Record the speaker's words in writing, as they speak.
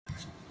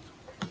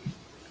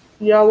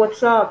Yo,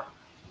 what's up?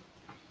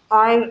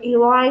 I'm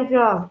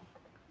Elijah,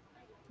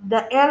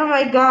 the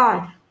anime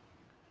god.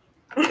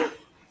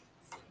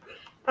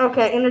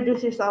 Okay,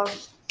 introduce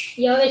yourself.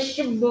 Yo, it's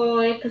your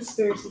boy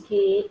Conspiracy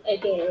Kid,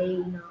 aka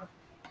Enoch.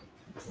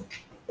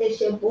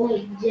 It's your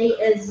boy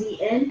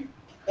JSZN,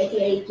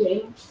 aka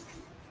James.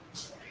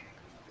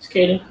 It's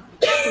Kaden.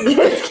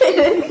 Just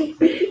kidding.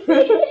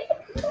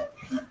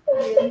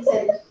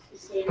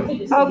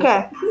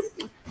 Okay,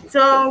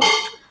 so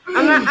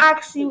I'm gonna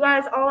ask you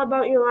guys all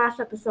about your last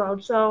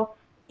episode. So,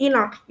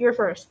 Enoch, you're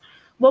first.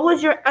 What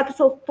was your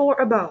episode 4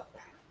 about?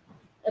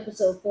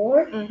 Episode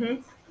 4.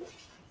 Mm-hmm.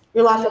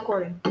 Your last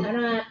recording. I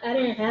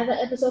didn't have an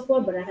episode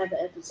 4, but I have an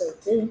episode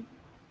 2.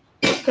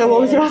 Okay,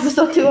 what was your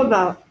episode 2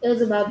 about? It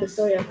was about the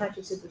story of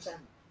Hachi Super Sen.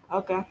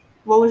 Okay,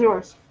 what was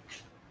yours?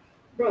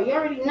 Bro, you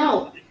already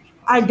know.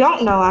 I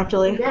don't know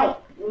actually. Bro,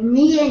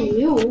 me and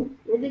you,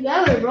 we're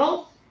together,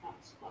 bro.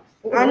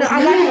 I know.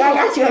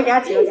 I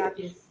got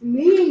you.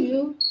 Me and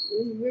you,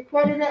 we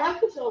recorded an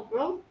episode,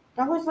 bro.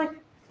 That was like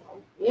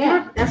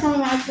Yeah, that's only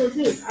my episode 2.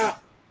 you guys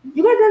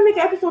didn't make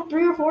episode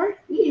 3 or 4.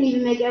 We didn't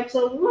even make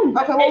episode 1.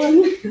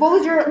 Okay, what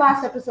was your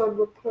last episode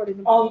recorded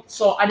about?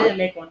 So I didn't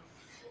make one.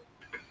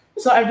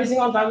 So every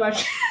single time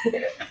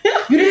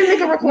You didn't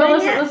make a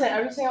recording yet? listen.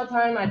 Every single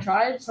time I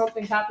tried,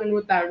 something happened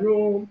with that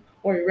room,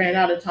 or we ran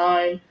out of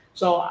time.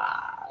 So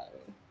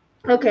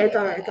Okay, it's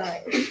alright.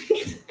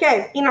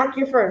 Okay, Enoch,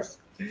 you're first.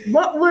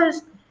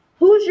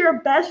 Who's your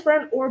best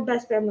friend or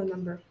best family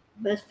member?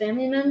 Best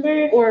family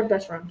member? Or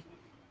best friend?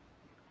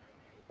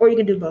 Or you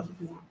can do both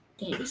if you want.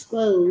 Can't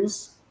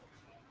disclose.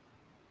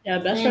 yeah,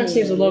 best friend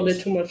seems a little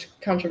bit too much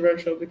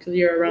controversial because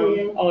you're around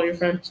all your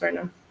friends right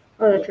now.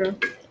 Oh, that's true.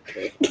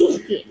 You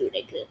can't do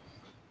that good.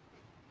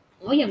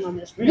 Oh yeah, my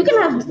best friend. You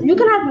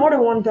can have more than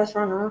one best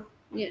friend, huh?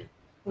 Yeah.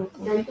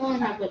 Okay. Now, you can only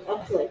have like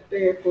up to like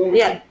 3 or 4.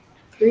 Yeah.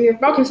 3 or 4.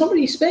 Bro, can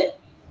somebody spit?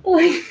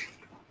 Like,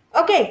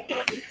 Okay,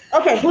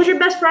 who's your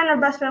best friend or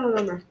best family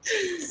member?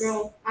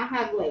 Bro, I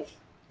have like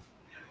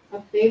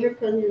a favorite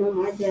cousin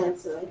on my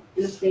dad's side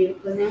and a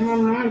favorite cousin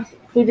on my mom's side.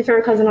 Who's your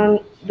favorite cousin on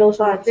those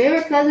My sides?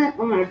 favorite cousin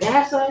on my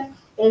dad's side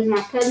is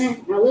my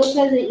little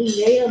cousin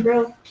Isaiah,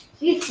 bro.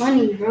 She's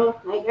funny, bro.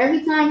 Like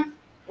every time,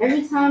 what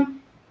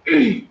am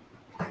I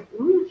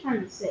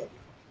trying to say?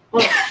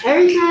 Oh,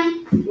 every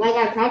time, like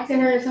I talk to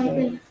her or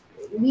something,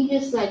 we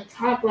just like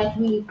talk like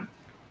we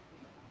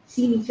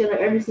see each other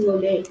every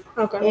single day.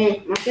 Okay.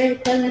 And my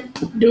favorite cousin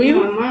do on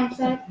you? my mom's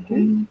side,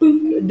 Do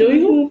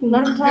you?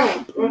 Let him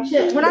talk. bro,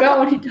 shit. We're Bro, not,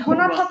 what are you talking we're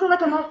not about? talking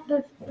like about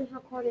this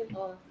recording.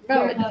 Bro, I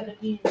don't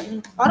want to get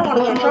in My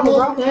trouble,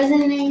 little bro.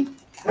 cousin name,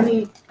 I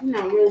mean, I'm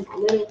not really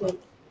little, but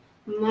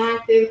my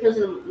favorite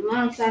cousin on my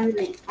mom's side, his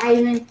name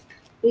Ivan.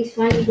 He's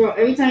funny, bro.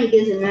 Every time he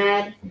gets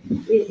mad,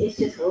 it's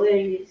just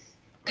hilarious.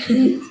 I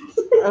see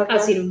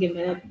Okay. them get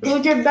mad.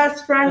 Who's your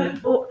best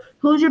friend?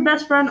 Who's your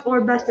best friend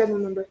or best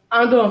family member?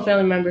 I'm doing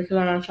family member because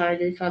I'm not trying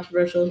to get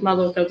controversial. It's my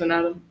little cousin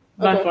Adam,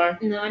 by Okay. far.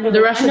 No, I know.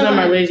 The rest I of know them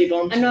my- are lazy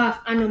bones. I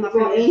know my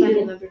Bro, favorite Angel.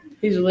 family member.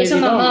 He's a It's lazy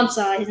on my bone. mom's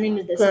side. His name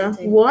is Okay.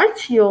 Desante.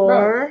 What's your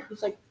Bro,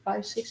 he's like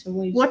 5'6" and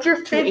weighs. What's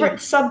your favorite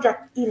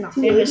subject, Enoch?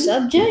 Favorite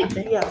subject?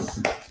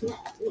 Yes.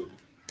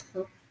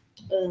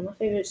 My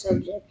favorite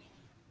subject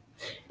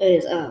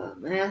is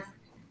math.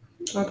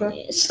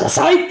 Okay. It's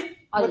psych.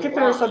 What's your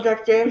favorite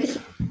subject, James?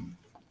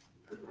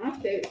 My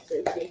favorite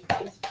subject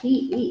is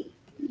PE.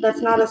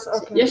 That's not a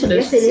okay. Yes, it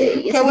Yes, is. it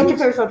is. Okay, what's your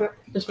favorite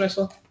subject?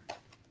 Dismissal.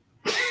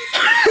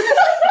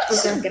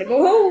 I'm gonna go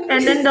home.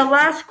 And then the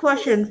last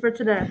question for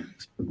today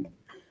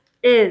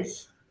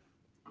is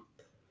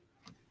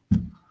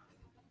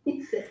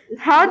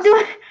how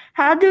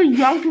do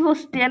young people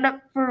stand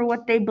up for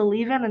what they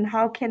believe in, and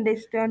how can they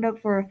stand up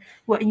for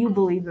what you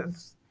believe in?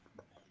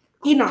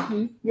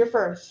 Enoch, you're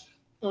first.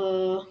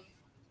 By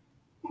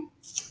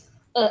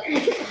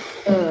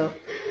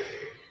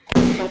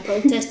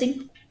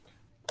protesting.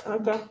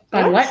 Okay.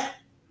 By what?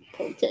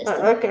 Protesting.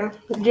 Okay.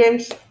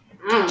 James.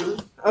 I don't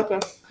know. Okay.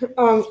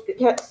 Oh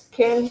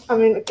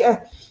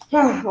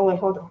wait,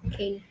 hold on.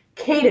 Okay.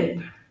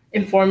 Caden.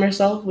 Inform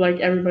yourself like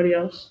everybody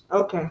else.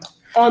 Okay.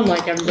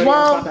 Unlike everybody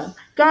Well- else. My bad.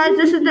 Guys,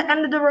 this is the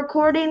end of the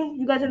recording.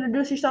 You guys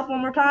introduce yourself one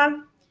more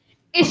time.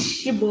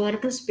 It's your boy, the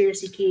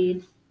Conspiracy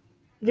Kid.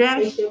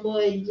 James. It's your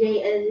boy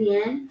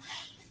JSN.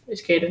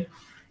 It's Kaden.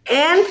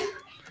 And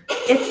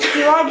it's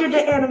Elijah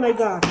the Anime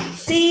God.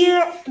 See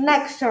you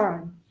next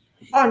time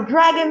on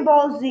Dragon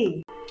Ball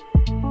Z.